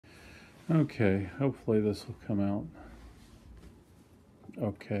Okay, hopefully this will come out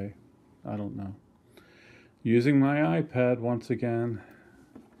okay. I don't know. Using my iPad once again.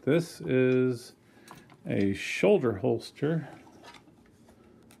 This is a shoulder holster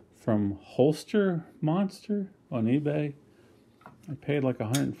from Holster Monster on eBay. I paid like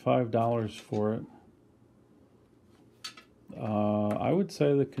 $105 for it. I would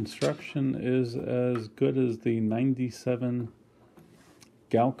say the construction is as good as the 97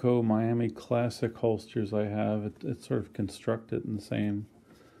 Galco Miami Classic holsters I have. It's sort of constructed in the same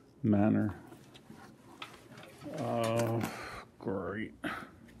manner. Great.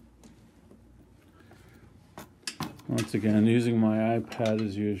 Once again, using my iPad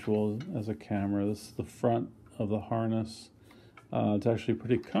as usual as a camera. This is the front of the harness. It's actually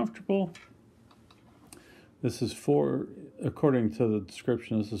pretty comfortable. This is for, according to the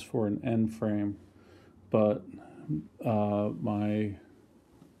description, this is for an end frame, but my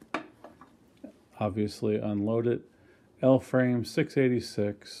obviously unloaded L frame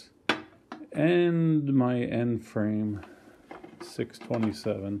 686 and my end frame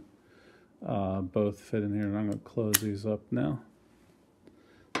 627 both fit in here, and I'm going to close these up now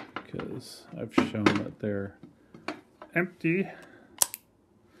because I've shown that they're empty.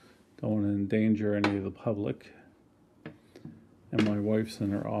 Don't want to endanger any of the public. And my wife's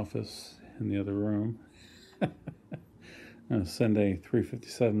in her office in the other room. I'm going to send a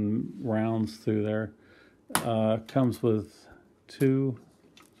 357 rounds through there. Comes with 2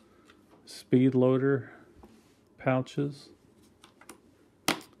 speed loader pouches.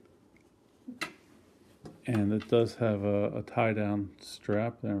 And it does have a tie-down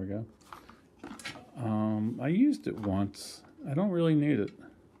strap. There we go. I used it once. I don't really need it.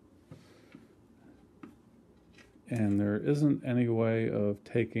 And there isn't any way of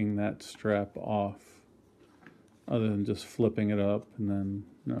taking that strap off other than just flipping it up and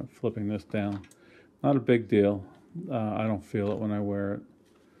then flipping this down. Not a big deal. I don't feel it when I wear it.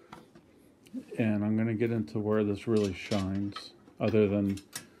 And I'm going to get into where this really shines, other than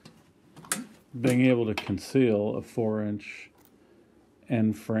being able to conceal a 4-inch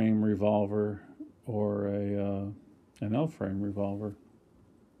end frame revolver or an L frame revolver.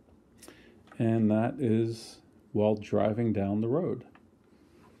 And that is while driving down the road.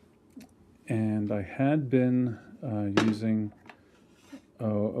 And I had been using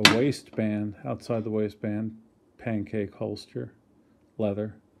a waistband, outside the waistband, pancake holster,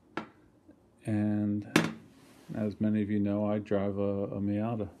 leather. And as many of you know, I drive a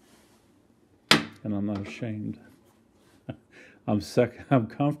Miata. And I'm not ashamed. I'm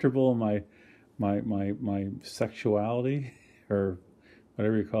comfortable in my sexuality, or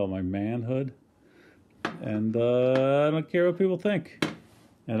whatever you call it, my manhood. And I don't care what people think.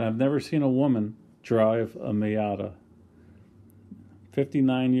 And I've never seen a woman drive a Miata.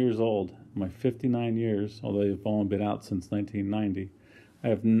 59 years old. My 59 years, although they've only been out since 1990, I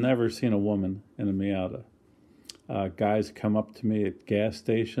have never seen a woman in a Miata. Guys come up to me at gas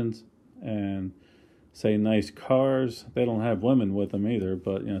stations and say nice cars. They don't have women with them either,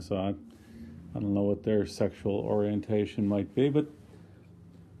 but so I don't know what their sexual orientation might be, but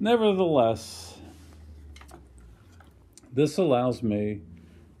nevertheless, this allows me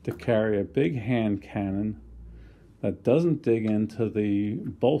to carry a big hand cannon that doesn't dig into the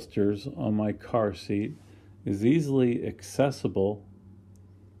bolsters on my car seat, is easily accessible,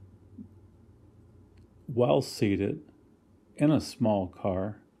 well seated in a small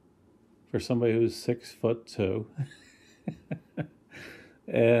car for somebody who's 6'2".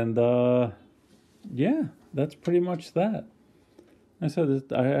 And yeah, that's pretty much that. I said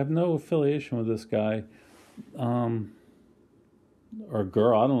I have no affiliation with this guy. Or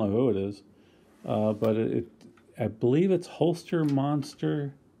girl, I don't know who it is, but I believe it's Holster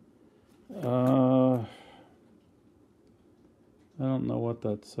Monster. I don't know what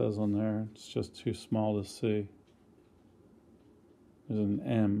that says on there. It's just too small to see. There's an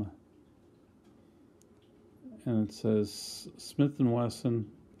M, and it says Smith&Wesson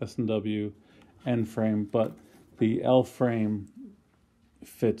S&W end frame, but the L frame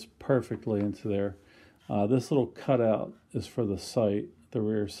fits perfectly into there. This little cutout is for the sight, the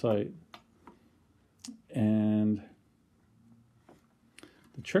rear sight. And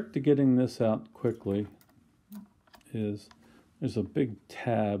the trick to getting this out quickly is there's a big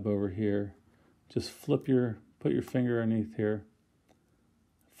tab over here. Just put your finger underneath here,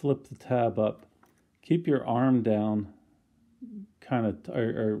 flip the tab up, keep your arm down,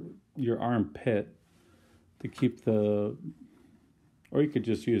 or your armpit to keep or you could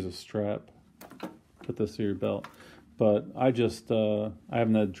just use a strap. Put this to your belt, but I haven't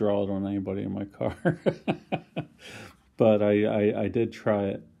had to draw it on anybody in my car. But I did try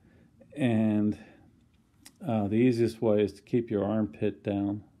it, And the easiest way is to keep your armpit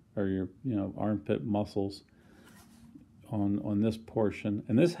down, or your armpit muscles on this portion.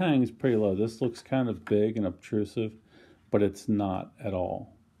 And this hangs pretty low. This looks kind of big and obtrusive, but it's not at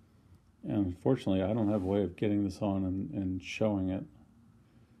all. And unfortunately, I don't have a way of getting this on and showing it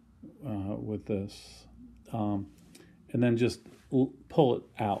with this. And then just pull it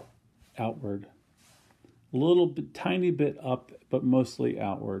outward. A little bit, tiny bit up, but mostly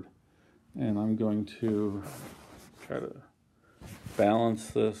outward. And I'm going to try to balance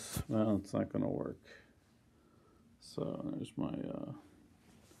this. Well, it's not going to work. So there's my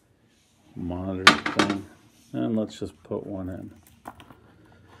monitor thing. And let's just put one in.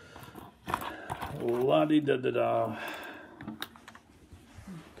 La-di-da-da-da.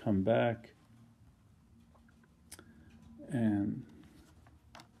 Come back. And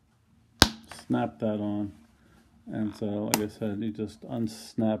snap that on. And so, like I said, you just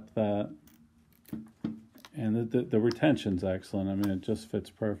unsnap that. And the retention's excellent. I mean, it just fits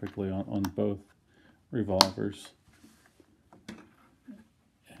perfectly on both revolvers.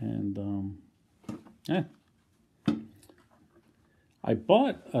 And, yeah. I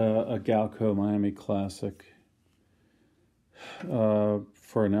bought a Galco Miami Classic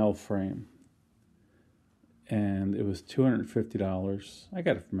for an L frame. And it was $250. I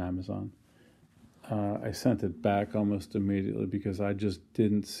got it from Amazon. I sent it back almost immediately because I just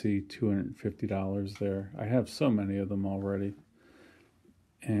didn't see $250 there. I have so many of them already.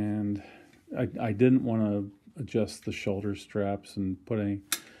 And I didn't want to adjust the shoulder straps and put any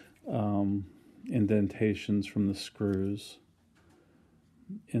indentations from the screws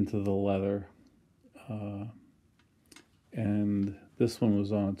into the leather. And this one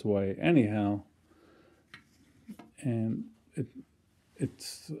was on its way anyhow. And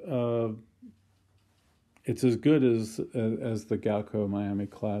it's as good as the Galco Miami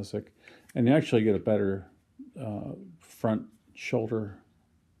Classic, and you actually get a better front shoulder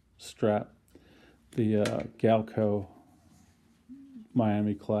strap. The Galco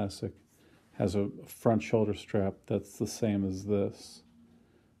Miami Classic has a front shoulder strap that's the same as this.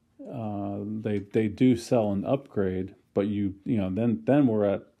 They do sell an upgrade, but then we're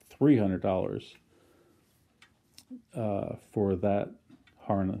at $300 for that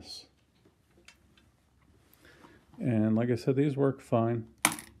harness. And like I said, these work fine.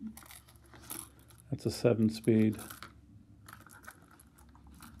 That's a 7-speed.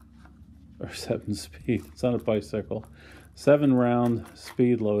 Or 7-speed. It's not a bicycle. 7-round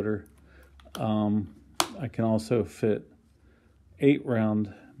speed loader. I can also fit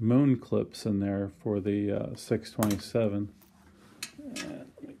 8-round moon clips in there for the 627.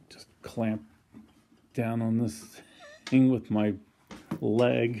 Let me just clamp down on this thing with my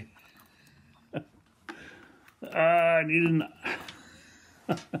leg. I need an...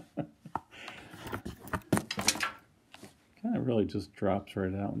 kind of really just drops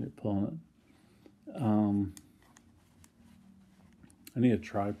right out when you're pulling it. I need a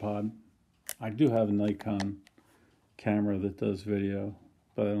tripod. I do have a Nikon camera that does video,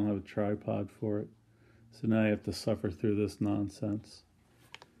 but I don't have a tripod for it. So now you have to suffer through this nonsense.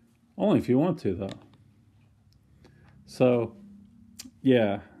 Only if you want to, though. So,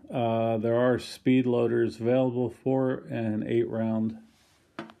 yeah. There are speed loaders available for an 8-round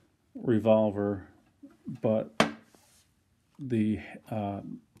revolver, but the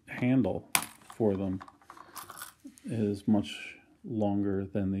handle for them is much longer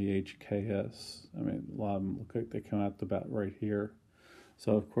than the HKS. I mean, a lot of them look like they come out about right here.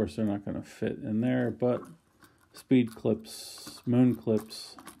 So, of course, they're not going to fit in there, but speed clips, moon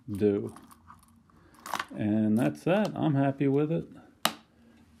clips do. And that's that. I'm happy with it.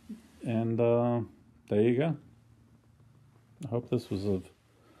 And there you go. I hope this was of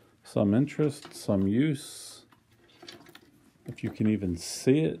some interest, some use. If you can even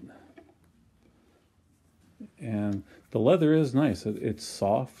see it. And the leather is nice. It's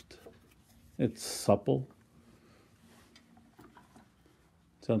soft. It's supple.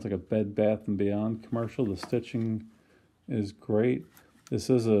 Sounds like a Bed Bath & Beyond commercial. The stitching is great.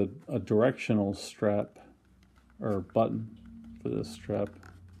 This is a directional strap or button for this strap.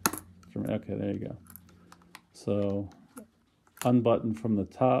 Okay, there you go. So, unbutton from the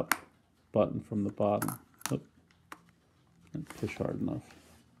top, button from the bottom. Oop. Didn't push hard enough.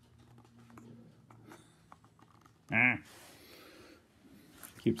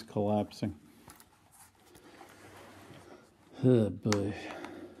 Keeps collapsing. Oh boy.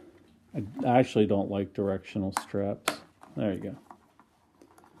 I actually don't like directional straps. There you go.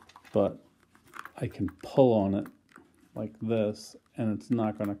 But I can pull on it like this, and it's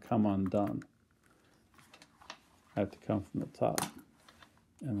not going to come undone. I have to come from the top.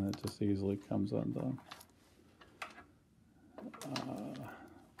 and it just easily comes undone.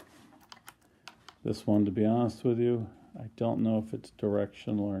 This one, to be honest with you, I don't know if it's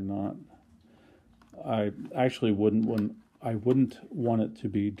directional or not. I actually wouldn't want it to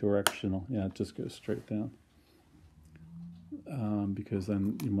be directional. Yeah, it just goes straight down. Because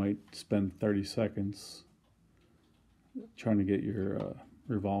then you might spend 30 seconds trying to get your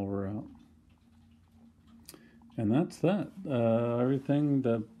revolver out. And that's that. Everything,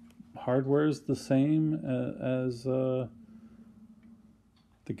 the hardware is the same as the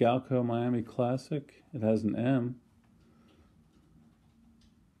Galco Miami Classic. It has an M.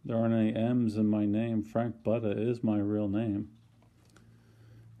 There aren't any M's in my name. Frank Butta is my real name.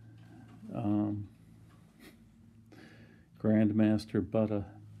 Grandmaster Butta.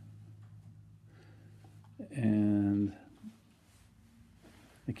 And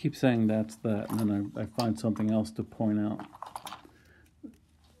I keep saying that's that, and then I find something else to point out.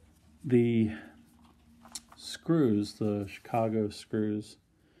 The screws, the Chicago screws,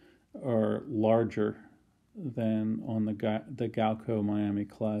 are larger than on the Galco Miami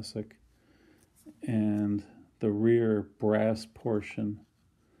Classic, and the rear brass portion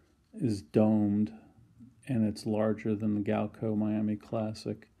is domed, and it's larger than the Galco Miami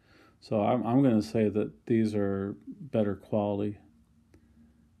Classic. So I'm going to say that these are better quality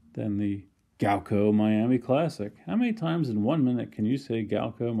than the Galco Miami Classic. How many times in 1 minute can you say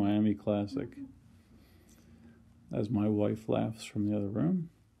Galco Miami Classic? As my wife laughs from the other room.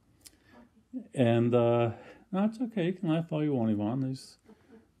 And no, it's okay. You can laugh all you want, Yvonne. These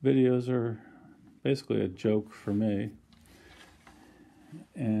videos are basically a joke for me.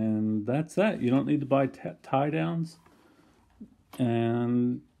 And that's that. You don't need to buy tie downs.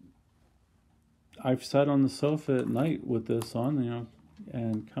 And I've sat on the sofa at night with this on,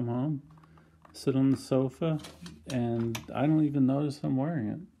 and come home, sit on the sofa, and I don't even notice I'm wearing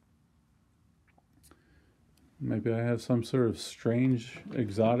it. Maybe I have some sort of strange,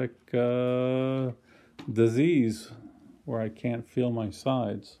 exotic disease where I can't feel my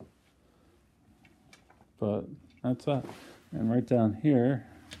sides. But that's that. And right down here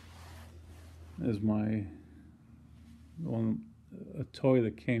is a toy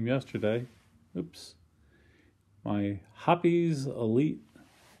that came yesterday. Oops. My Hoppies Elite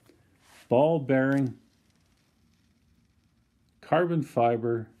ball bearing carbon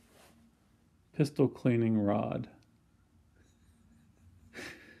fiber pistol cleaning rod.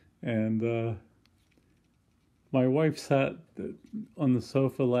 And my wife sat on the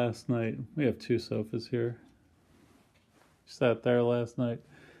sofa last night. We have 2 sofas here. She sat there last night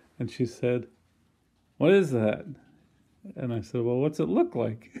and she said, "What is that?" And I said, "Well, what's it look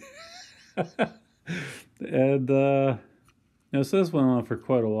like?" And so this went on for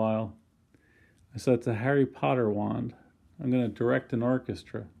quite a while. I said, "It's a Harry Potter wand. I'm going to direct an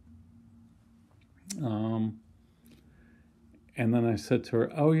orchestra." And then I said to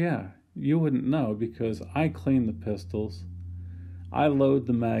her, "Oh yeah, you wouldn't know because I clean the pistols, I load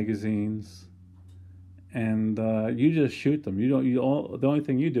the magazines, and you just shoot them. The only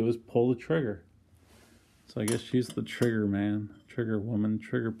thing you do is pull the trigger." So I guess she's the trigger man, trigger woman,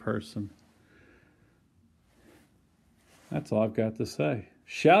 trigger person. That's all I've got to say.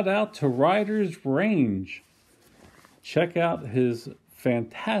 Shout out to Ryder's Range. Check out his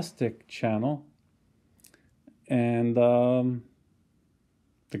fantastic channel. And the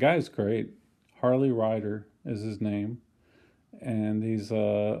guy's great. Harley Ryder is his name. And he's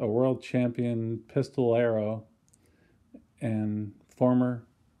a world champion pistol arrow and former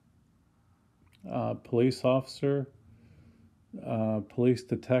police officer, police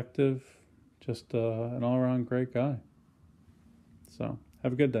detective, just an all-around great guy. So,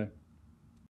 have a good day.